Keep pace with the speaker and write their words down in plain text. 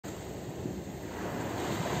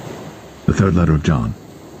The third letter of John.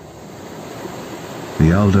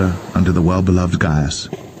 The elder unto the well-beloved Gaius,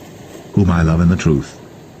 whom I love in the truth.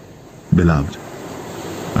 Beloved,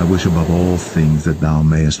 I wish above all things that thou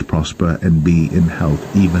mayest prosper and be in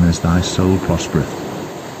health, even as thy soul prospereth.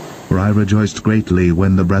 For I rejoiced greatly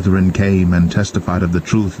when the brethren came and testified of the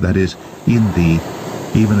truth that is in thee,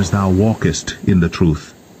 even as thou walkest in the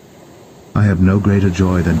truth. I have no greater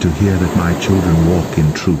joy than to hear that my children walk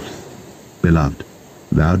in truth. Beloved,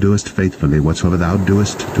 thou doest faithfully whatsoever thou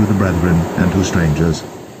doest to the brethren and to strangers,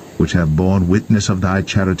 which have borne witness of thy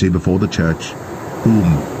charity before the church, whom,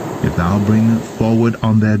 if thou bring forward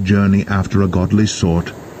on their journey after a godly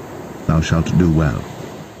sort, thou shalt do well,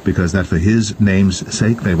 because that for his name's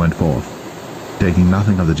sake they went forth, taking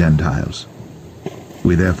nothing of the Gentiles.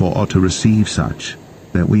 We therefore ought to receive such,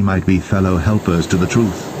 that we might be fellow helpers to the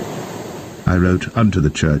truth. I wrote unto the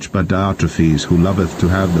church, but Diotrephes, who loveth to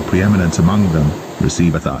have the preeminence among them,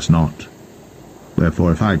 receiveth us not.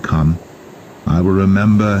 Wherefore if I come, I will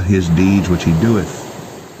remember his deeds which he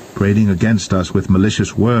doeth, prating against us with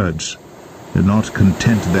malicious words, and not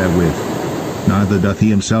content therewith, neither doth he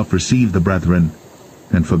himself receive the brethren,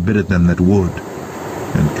 and forbiddeth them that would,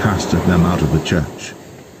 and casteth them out of the church.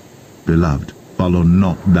 Beloved, follow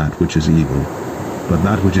not that which is evil, but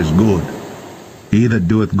that which is good. He that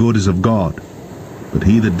doeth good is of God, but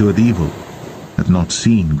he that doeth evil hath not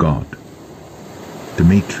seen God.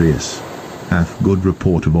 Demetrius hath good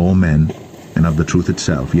report of all men, and of the truth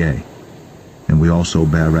itself, yea. And we also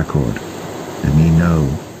bear record, and ye know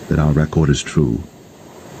that our record is true.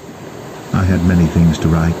 I had many things to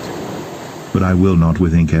write, but I will not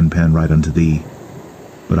with ink and pen write unto thee.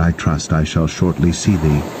 But I trust I shall shortly see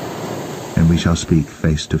thee, and we shall speak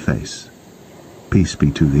face to face. Peace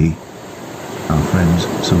be to thee. Our friends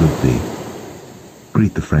salute thee.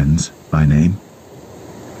 Greet the friends by name.